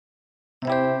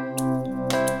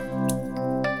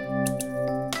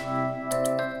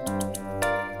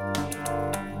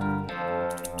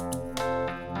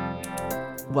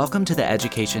Welcome to the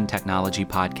Education Technology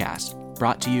Podcast,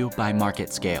 brought to you by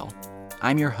Market Scale.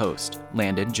 I'm your host,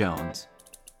 Landon Jones.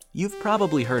 You've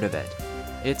probably heard of it.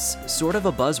 It's sort of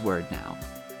a buzzword now,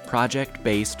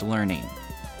 project-based learning.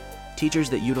 Teachers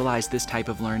that utilize this type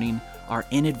of learning are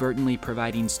inadvertently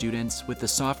providing students with the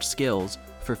soft skills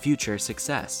for future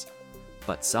success.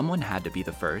 But someone had to be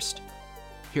the first.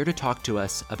 Here to talk to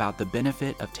us about the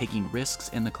benefit of taking risks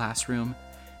in the classroom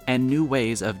and new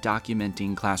ways of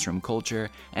documenting classroom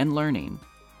culture and learning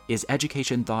is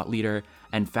education thought leader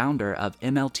and founder of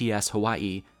MLTS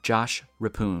Hawaii, Josh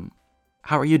Reppun.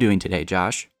 How are you doing today,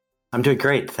 Josh? I'm doing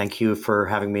great. Thank you for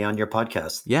having me on your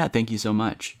podcast. Yeah, thank you so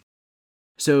much.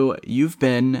 So you've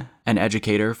been an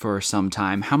educator for some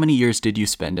time. How many years did you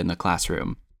spend in the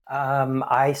classroom?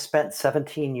 I spent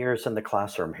 17 years in the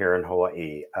classroom here in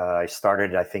Hawaii. I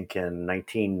started, I think, in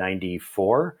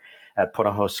 1994 at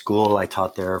Punahou School. I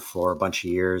taught there for a bunch of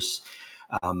years.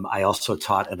 I also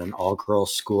taught at an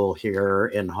all-girls school here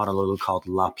in Honolulu called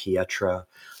La Pietra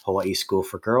Hawaii School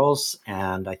for Girls.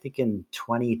 And I think in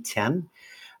 2010,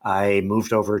 I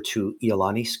moved over to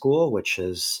Iolani School, which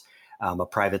is a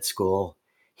private school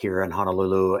here in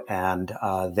Honolulu. And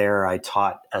there I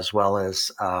taught as well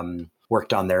as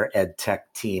worked on their ed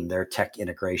tech team, their tech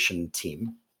integration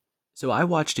team. So I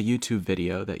watched a YouTube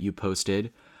video that you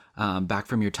posted back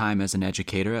from your time as an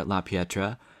educator at La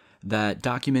Pietra that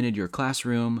documented your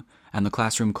classroom and the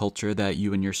classroom culture that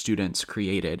you and your students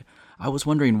created. I was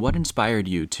wondering what inspired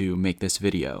you to make this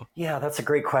video? Yeah, that's a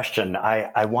great question.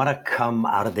 I want to come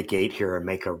out of the gate here and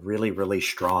make a really, really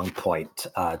strong point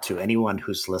to anyone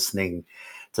who's listening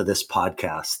to this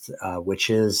podcast, which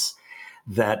is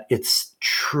that it's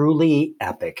truly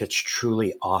epic. It's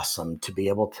truly awesome to be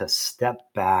able to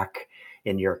step back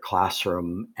in your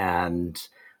classroom and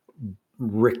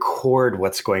record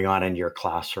what's going on in your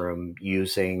classroom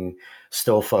using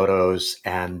still photos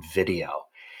and video.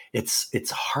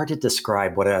 It's hard to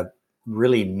describe what a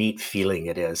really neat feeling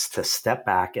it is to step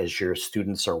back as your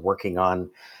students are working on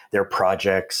their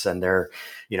projects and they're,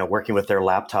 working with their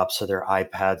laptops or their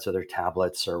iPads or their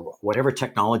tablets or whatever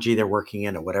technology they're working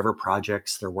in or whatever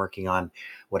projects they're working on,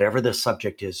 whatever the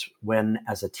subject is, when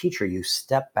as a teacher, you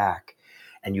step back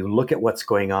and you look at what's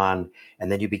going on,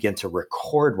 and then you begin to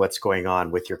record what's going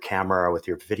on with your camera, with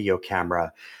your video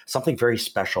camera, something very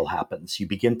special happens. You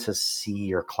begin to see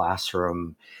your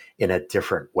classroom in a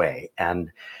different way.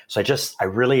 And so I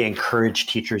really encourage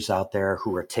teachers out there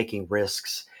who are taking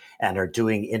risks and are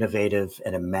doing innovative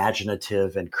and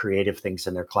imaginative and creative things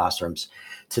in their classrooms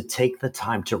to take the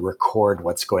time to record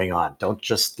what's going on. Don't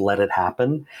just let it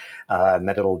happen and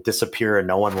then it'll disappear and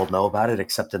no one will know about it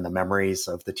except in the memories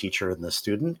of the teacher and the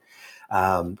student.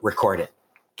 Record it.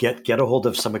 Get a hold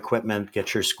of some equipment,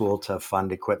 get your school to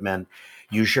fund equipment,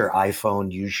 use your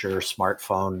iPhone, use your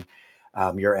smartphone,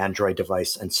 your Android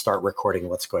device, and start recording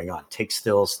what's going on. Take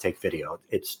stills, take video.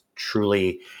 It's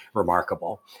truly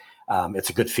remarkable. It's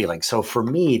a good feeling. So for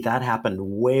me, that happened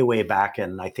way, way back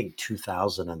in, I think,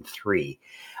 2003.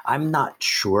 I'm not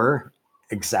sure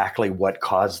exactly what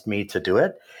caused me to do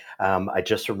it. I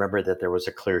just remember that there was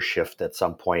a clear shift at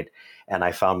some point, and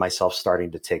I found myself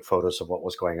starting to take photos of what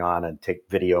was going on and take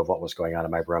video of what was going on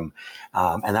in my room.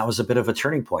 And that was a bit of a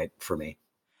turning point for me.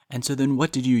 And so then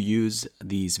what did you use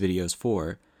these videos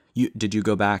for? Did you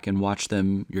go back and watch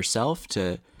them yourself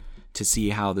to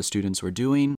see how the students were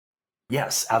doing?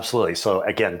 Yes, absolutely. So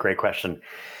again, great question.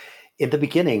 In the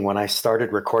beginning, when I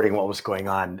started recording what was going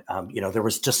on, there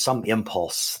was just some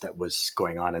impulse that was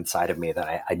going on inside of me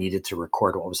that I needed to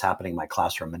record what was happening in my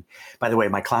classroom. And by the way,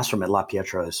 my classroom at La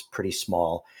Pietra is pretty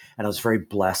small, and I was very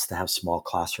blessed to have small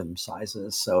classroom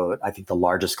sizes. So I think the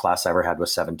largest class I ever had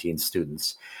was 17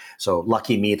 students. So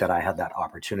lucky me that I had that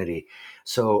opportunity.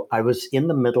 So I was in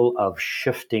the middle of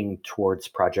shifting towards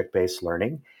project-based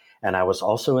learning. And I was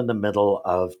also in the middle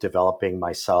of developing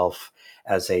myself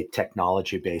as a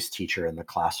technology-based teacher in the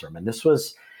classroom. And this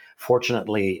was,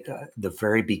 fortunately, the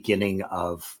very beginning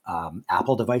of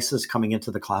Apple devices coming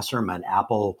into the classroom. And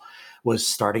Apple was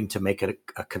starting to make a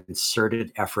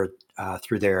concerted effort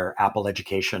through their Apple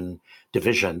Education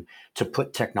division to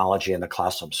put technology in the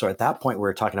classroom. So at that point, we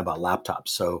were talking about laptops.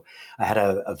 So I had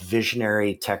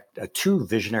two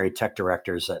visionary tech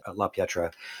directors at La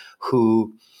Pietra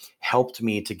who helped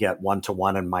me to get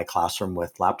one-to-one in my classroom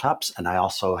with laptops. And I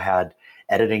also had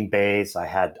editing bays, I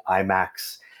had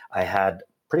iMacs, I had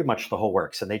pretty much the whole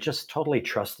works. And they just totally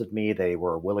trusted me. They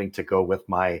were willing to go with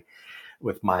my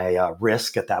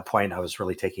risk. At that point, I was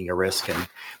really taking a risk and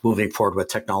moving forward with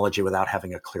technology without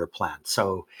having a clear plan.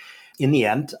 So In the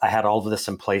end, I had all of this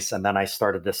in place, and then I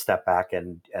started to step back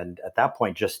and at that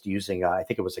point, just using I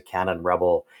think it was a Canon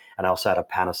Rebel, and I also had a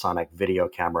Panasonic video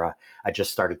camera. I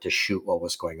just started to shoot what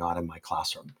was going on in my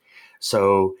classroom.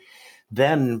 So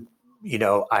then,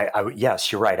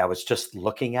 yes, you're right. I was just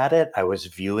looking at it. I was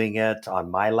viewing it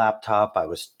on my laptop. I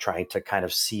was trying to kind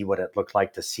of see what it looked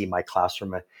like, to see my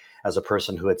classroom as a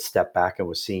person who had stepped back and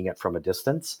was seeing it from a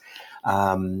distance.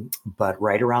 But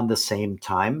right around the same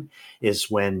time is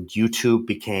when YouTube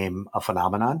became a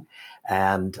phenomenon.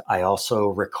 And I also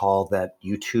recall that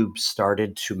YouTube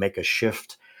started to make a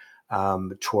shift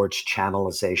towards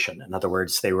channelization. In other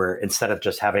words, they were, instead of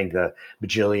just having the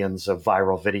bajillions of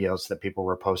viral videos that people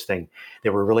were posting, they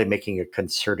were really making a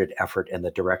concerted effort in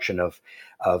the direction of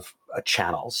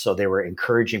channels. So they were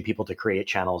encouraging people to create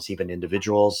channels, even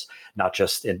individuals, not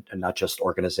just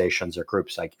organizations or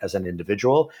groups. Like as an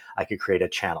individual, I could create a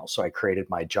channel. So I created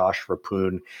my Josh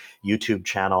Reppun YouTube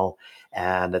channel,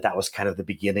 and that was kind of the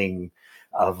beginning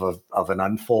of an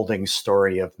unfolding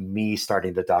story of me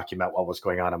starting to document what was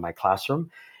going on in my classroom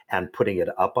and putting it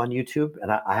up on YouTube. And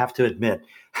I have to admit,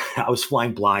 I was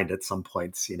flying blind at some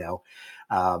points.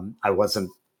 I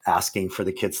wasn't asking for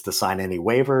the kids to sign any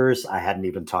waivers. I hadn't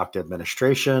even talked to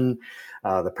administration.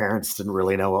 The parents didn't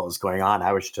really know what was going on.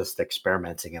 I was just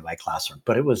experimenting in my classroom,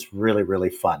 but it was really, really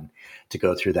fun to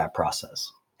go through that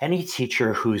process. Any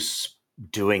teacher who's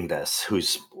doing this,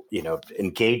 who's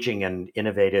engaging in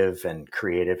innovative and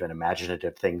creative and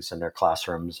imaginative things in their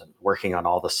classrooms and working on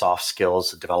all the soft skills,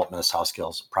 the development of soft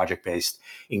skills, project-based,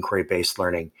 inquiry-based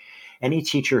learning, any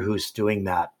teacher who's doing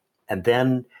that and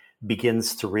then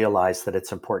begins to realize that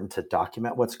it's important to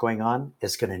document what's going on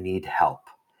is going to need help,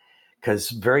 because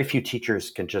very few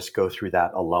teachers can just go through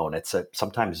that alone. It's a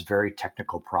sometimes very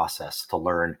technical process to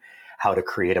learn how to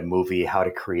create a movie, how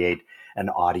to create an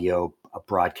audio a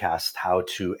broadcast, how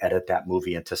to edit that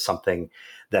movie into something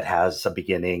that has a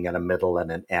beginning and a middle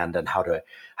and an end, and how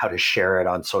to share it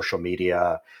on social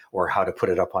media or how to put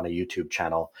it up on a YouTube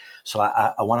channel. So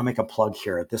I want to make a plug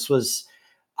here.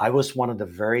 I was one of the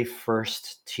very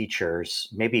first teachers,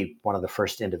 maybe one of the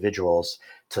first individuals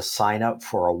to sign up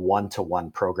for a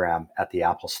one-to-one program at the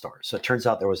Apple Store. So it turns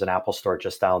out there was an Apple Store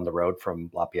just down the road from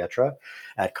La Pietra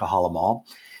at Kahala Mall.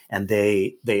 And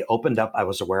they opened up, I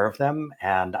was aware of them,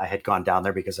 and I had gone down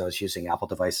there because I was using Apple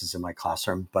devices in my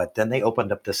classroom. But then they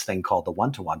opened up this thing called the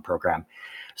one-to-one program.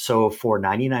 So for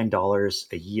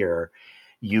 $99 a year,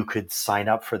 you could sign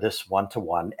up for this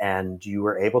one-to-one, and you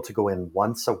were able to go in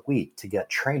once a week to get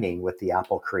training with the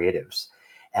Apple creatives.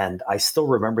 And I still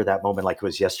remember that moment like it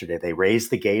was yesterday. They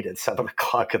raised the gate at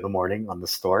 7:00 in the morning on the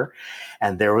store.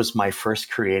 And there was my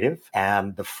first creative.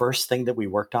 And the first thing that we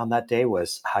worked on that day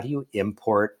was, how do you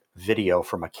import video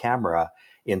from a camera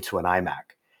into an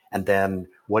iMac? And then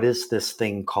what is this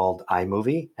thing called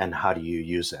iMovie, and how do you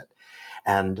use it?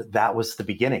 And that was the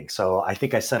beginning. So I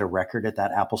think I set a record at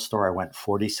that Apple Store. I went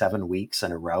 47 weeks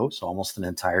in a row, so almost an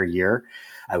entire year.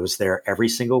 I was there every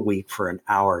single week for an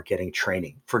hour getting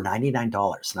training for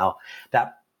 $99. Now,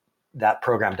 that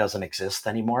program doesn't exist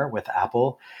anymore with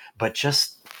Apple, but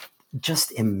just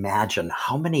imagine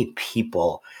how many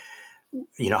people,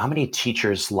 how many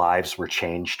teachers' lives were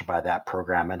changed by that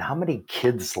program, and how many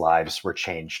kids' lives were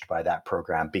changed by that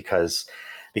program because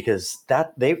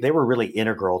that they were really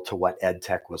integral to what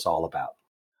EdTech was all about.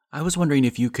 I was wondering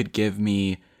if you could give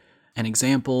me an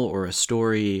example or a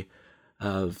story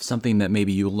of something that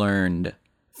maybe you learned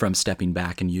from stepping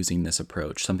back and using this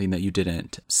approach, something that you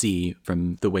didn't see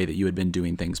from the way that you had been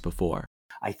doing things before.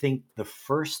 I think the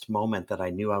first moment that I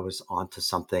knew I was onto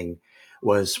something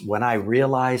was when I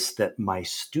realized that my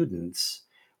students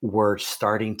were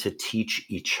starting to teach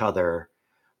each other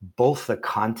both the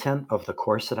content of the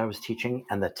course that I was teaching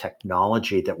and the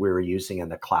technology that we were using in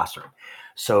the classroom.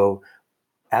 So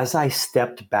as I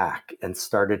stepped back and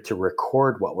started to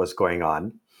record what was going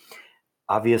on,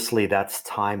 obviously that's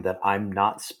time that I'm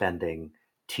not spending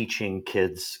teaching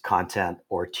kids content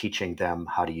or teaching them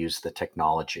how to use the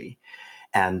technology.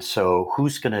 And so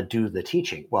who's going to do the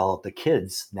teaching? Well, the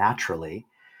kids naturally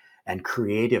and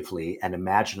creatively and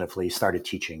imaginatively started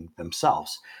teaching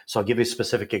themselves. So I'll give you a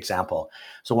specific example.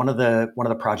 So one of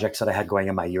the projects that I had going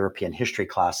in my European history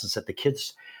class is that the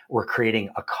kids were creating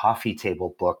a coffee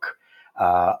table book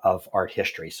of art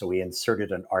history. So we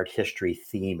inserted an art history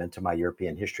theme into my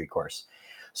European history course.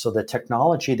 So the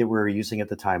technology that we were using at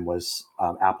the time was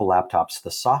Apple laptops.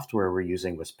 The software we're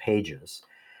using was Pages.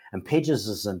 And Pages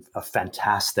is a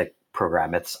fantastic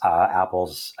program. It's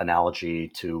Apple's analogy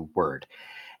to Word.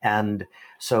 And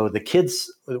so the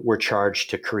kids were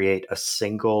charged to create a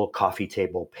single coffee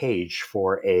table page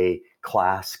for a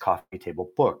class coffee table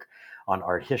book on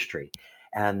art history.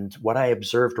 And what I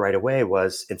observed right away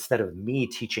was, instead of me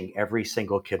teaching every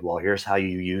single kid, well, here's how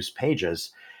you use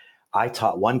Pages, I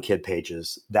taught one kid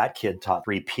Pages, that kid taught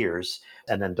three peers,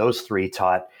 and then those three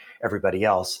taught everybody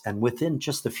else. And within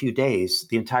just a few days,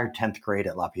 the entire 10th grade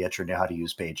at La Pietra knew how to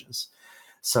use Pages.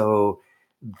 So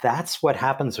that's what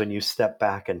happens when you step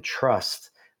back and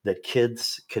trust that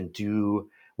kids can do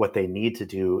what they need to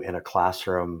do in a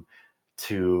classroom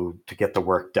to get the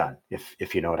work done,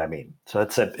 if you know what I mean. So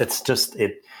it's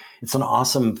an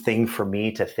awesome thing for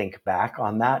me to think back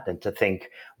on that and to think,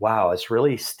 wow, it's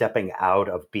really stepping out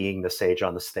of being the sage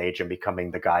on the stage and becoming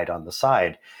the guide on the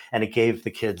side. And it gave the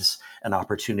kids an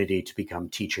opportunity to become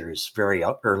teachers very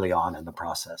early on in the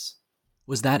process.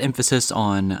 Was that emphasis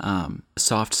on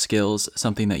soft skills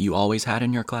something that you always had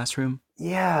in your classroom?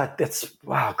 Yeah,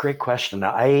 wow, great question.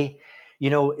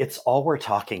 It's all we're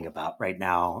talking about right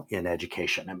now in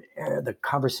education. I mean, the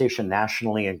conversation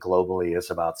nationally and globally is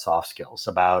about soft skills,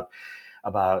 about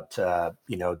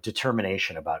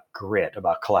determination, about grit,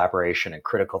 about collaboration and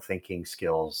critical thinking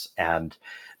skills, and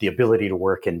the ability to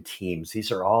work in teams.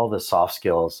 These are all the soft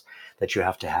skills that you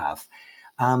have to have.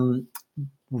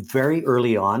 Very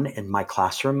early on in my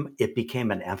classroom, it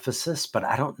became an emphasis, but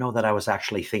I don't know that I was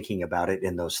actually thinking about it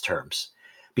in those terms,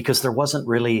 because there wasn't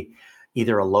really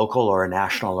either a local or a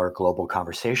national or global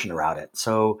conversation around it.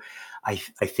 So I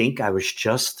think I was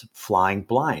just flying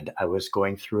blind. I was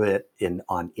going through it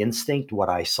on instinct. What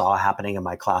I saw happening in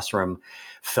my classroom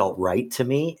felt right to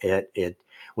me.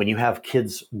 When you have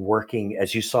kids working,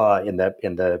 as you saw in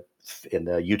the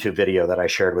YouTube video that I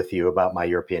shared with you about my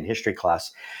European history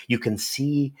class, you can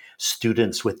see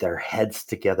students with their heads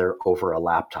together over a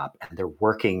laptop, and they're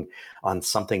working on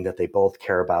something that they both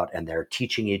care about, and they're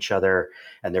teaching each other,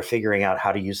 and they're figuring out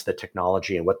how to use the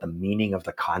technology and what the meaning of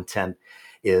the content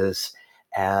is.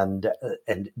 And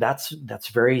that's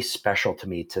very special to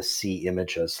me to see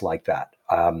images like that.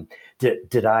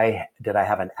 Did I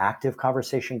have an active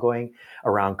conversation going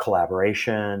around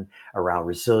collaboration, around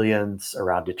resilience,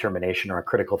 around determination, or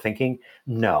critical thinking?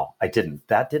 No, I didn't.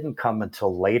 That didn't come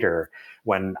until later,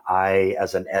 when I,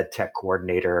 as an ed tech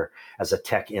coordinator, as a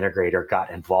tech integrator, got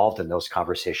involved in those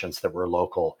conversations that were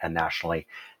local and nationally.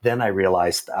 Then I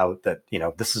realized that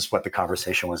this is what the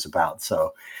conversation was about.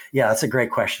 So yeah, that's a great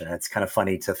question. It's kind of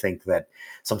funny to think that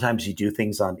sometimes you do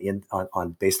things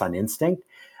based on instinct.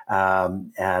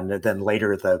 And then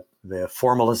later the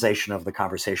formalization of the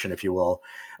conversation, if you will,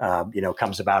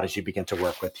 comes about as you begin to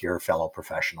work with your fellow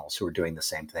professionals who are doing the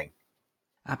same thing.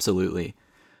 Absolutely.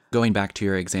 Going back to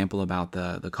your example about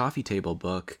the coffee table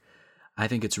book, I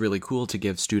think it's really cool to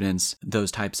give students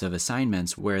those types of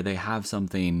assignments where they have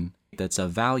something that's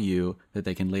of value that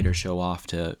they can later show off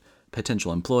to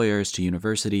potential employers, to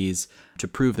universities, to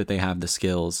prove that they have the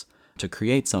skills to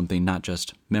create something, not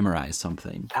just memorize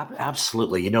something.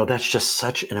 Absolutely. That's just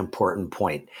such an important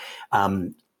point.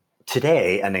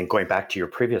 Today, and then going back to your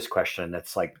previous question,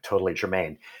 that's like totally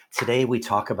germane. Today, we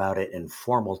talk about it in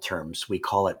formal terms. We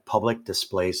call it public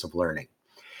displays of learning.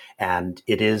 And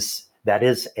that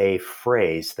is a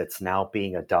phrase that's now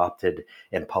being adopted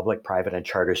in public, private, and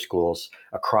charter schools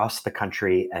across the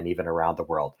country and even around the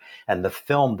world. And the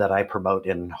film that I promote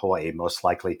in Hawaii, Most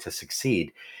Likely to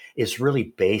Succeed, is really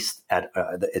based at,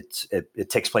 it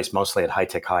takes place mostly at High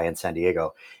Tech High in San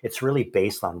Diego. It's really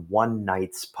based on one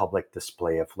night's public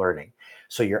display of learning.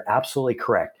 So you're absolutely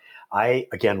correct. I,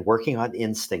 again, working on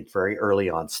instinct very early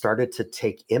on, started to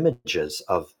take images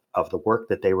of the work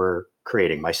that they were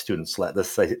creating, my students,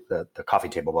 the coffee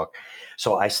table book.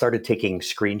 So I started taking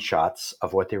screenshots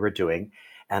of what they were doing,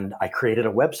 and I created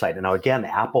a website. And now, again,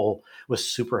 Apple was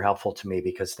super helpful to me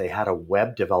because they had a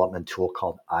web development tool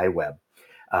called iWeb.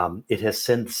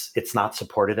 It's not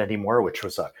supported anymore, which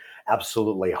was a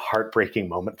absolutely heartbreaking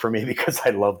moment for me because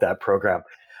I love that program.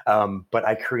 But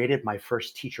I created my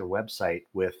first teacher website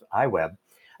with iWeb,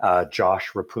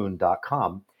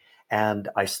 joshreppun.com. And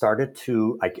I started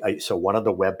so one of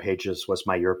the web pages was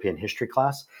my European history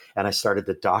class. And I started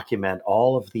to document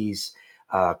all of these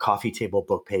coffee table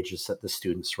book pages that the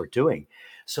students were doing.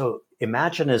 So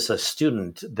imagine, as a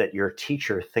student, that your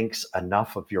teacher thinks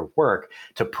enough of your work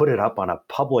to put it up on a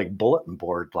public bulletin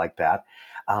board like that.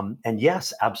 And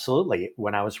yes, absolutely.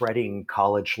 When I was writing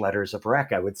college letters of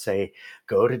rec, I would say,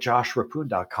 go to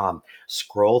joshreppun.com,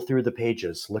 scroll through the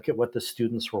pages, look at what the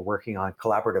students were working on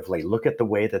collaboratively, look at the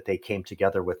way that they came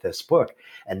together with this book,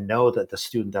 and know that the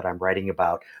student that I'm writing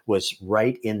about was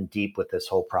right in deep with this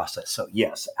whole process. So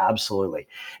yes, absolutely.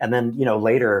 And then,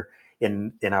 later,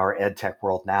 in our ed tech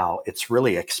world now, it's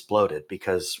really exploded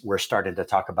because we're starting to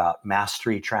talk about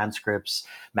mastery transcripts,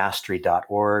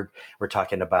 mastery.org. We're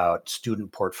talking about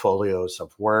student portfolios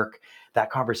of work. that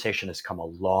conversation has come a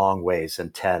long ways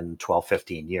in 10, 12,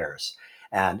 15 years.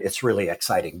 And it's really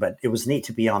exciting. But it was neat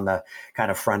to be on the kind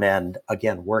of front end,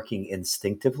 again, working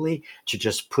instinctively to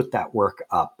just put that work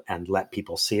up and let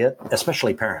people see it,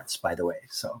 especially parents, by the way.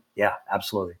 So, yeah,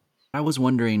 absolutely. I was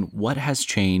wondering what has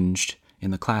changed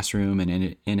in the classroom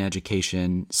and in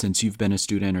education since you've been a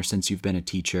student or since you've been a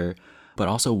teacher, but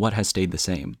also what has stayed the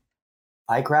same?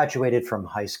 I graduated from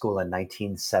high school in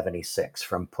 1976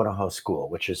 from Punahou School,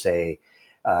 which is a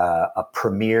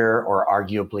premier, or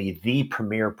arguably the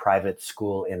premier private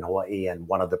school in Hawaii and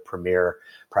one of the premier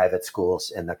private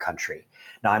schools in the country.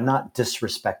 Now, I'm not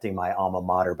disrespecting my alma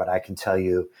mater, but I can tell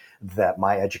you that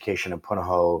my education in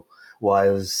Punahou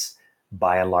was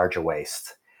by and large a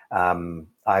waste.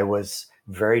 I was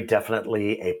very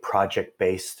definitely a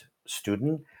project-based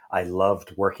student. I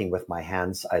loved working with my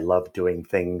hands. I loved doing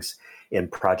things in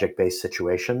project-based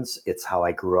situations. It's how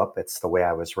I grew up. It's the way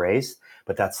I was raised,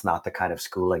 but that's not the kind of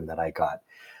schooling that I got.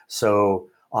 So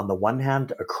on the one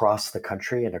hand, across the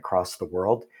country and across the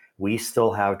world, we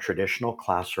still have traditional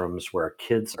classrooms where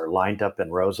kids are lined up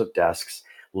in rows of desks,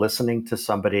 listening to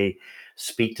somebody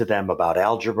speak to them about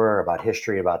algebra, about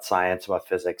history, about science, about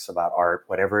physics, about art,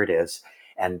 whatever it is.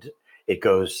 And it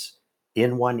goes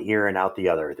in one ear and out the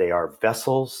other. They are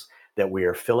vessels that we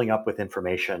are filling up with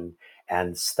information,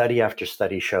 and study after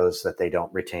study shows that they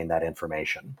don't retain that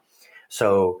information.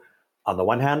 So on the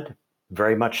one hand,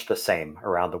 very much the same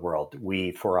around the world.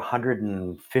 For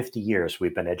 150 years,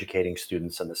 we've been educating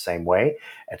students in the same way.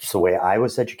 It's the way I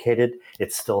was educated.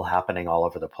 It's still happening all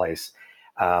over the place.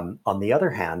 On the other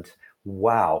hand,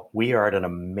 wow, we are at an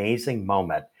amazing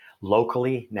moment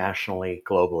locally, nationally,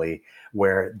 globally,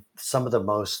 where some of the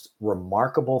most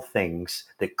remarkable things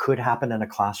that could happen in a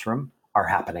classroom are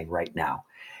happening right now.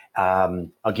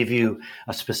 I'll give you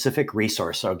a specific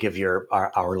resource. I'll give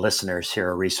our listeners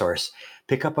here a resource.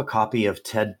 Pick up a copy of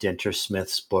Ted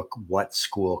Dintersmith's book, What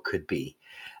School Could Be.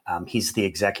 He's the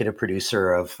executive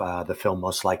producer of the film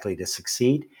Most Likely to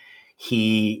Succeed.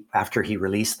 After he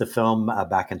released the film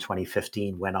back in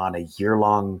 2015, went on a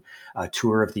year-long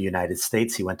tour of the United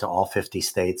States. He went to all 50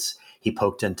 states. He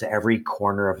poked into every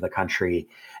corner of the country.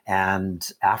 And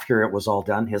after it was all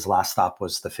done, his last stop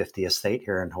was the 50th state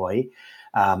here in Hawaii.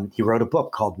 He wrote a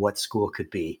book called What School Could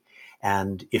Be.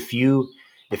 And if you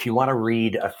want to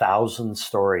read 1,000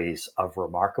 stories of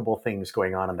remarkable things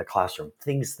going on in the classroom,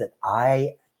 things that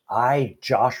I,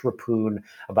 Josh Reppun,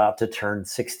 about to turn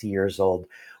 60 years old,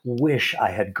 wish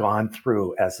I had gone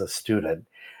through as a student,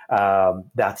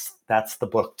 that's the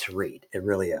book to read. It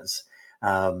really is.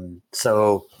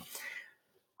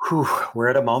 We're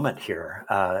at a moment here.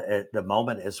 The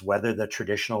moment is whether the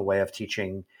traditional way of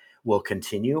teaching will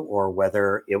continue or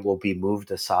whether it will be moved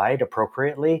aside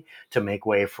appropriately to make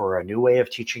way for a new way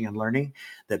of teaching and learning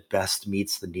that best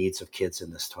meets the needs of kids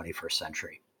in this 21st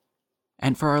century.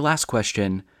 And for our last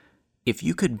question, if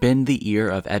you could bend the ear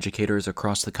of educators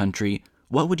across the country,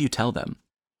 what would you tell them?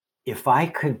 If I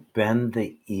could bend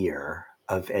the ear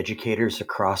of educators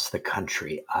across the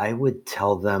country, I would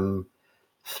tell them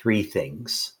 3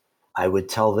 things. I would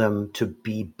tell them to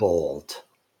be bold.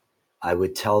 I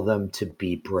would tell them to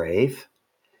be brave,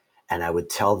 and I would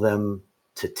tell them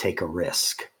to take a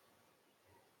risk.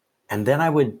 And then I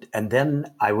would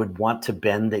want to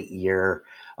bend the ear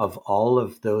of all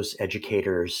of those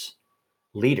educators,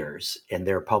 leaders in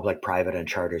their public, private, and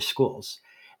charter schools.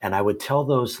 And I would tell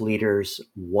those leaders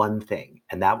one thing,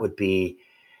 and that would be,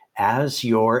 as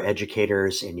your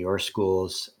educators in your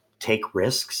schools take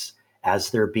risks, as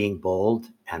they're being bold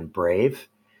and brave,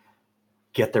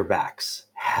 get their backs,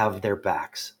 have their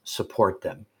backs, support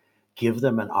them, give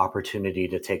them an opportunity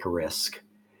to take a risk,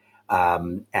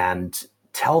 and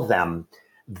tell them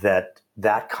that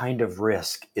that kind of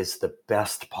risk is the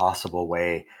best possible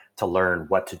way to learn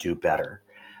what to do better.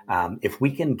 If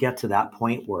we can get to that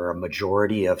point where a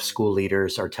majority of school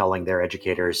leaders are telling their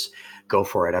educators, go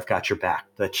for it, I've got your back,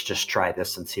 let's just try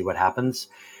this and see what happens,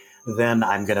 then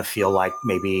I'm going to feel like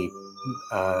maybe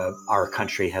our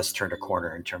country has turned a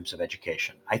corner in terms of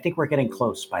education. I think we're getting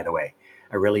close, by the way.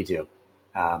 I really do.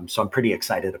 So I'm pretty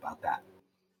excited about that.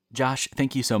 Josh,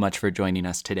 thank you so much for joining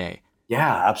us today.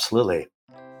 Yeah, absolutely.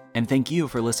 And thank you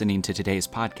for listening to today's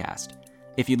podcast.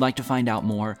 If you'd like to find out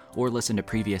more or listen to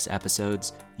previous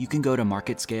episodes, you can go to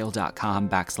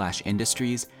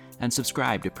marketscale.com/industries and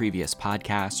subscribe to previous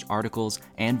podcasts, articles,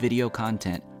 and video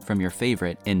content from your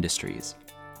favorite industries.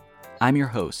 I'm your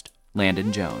host,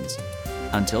 Landon Jones.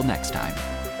 Until next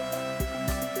time.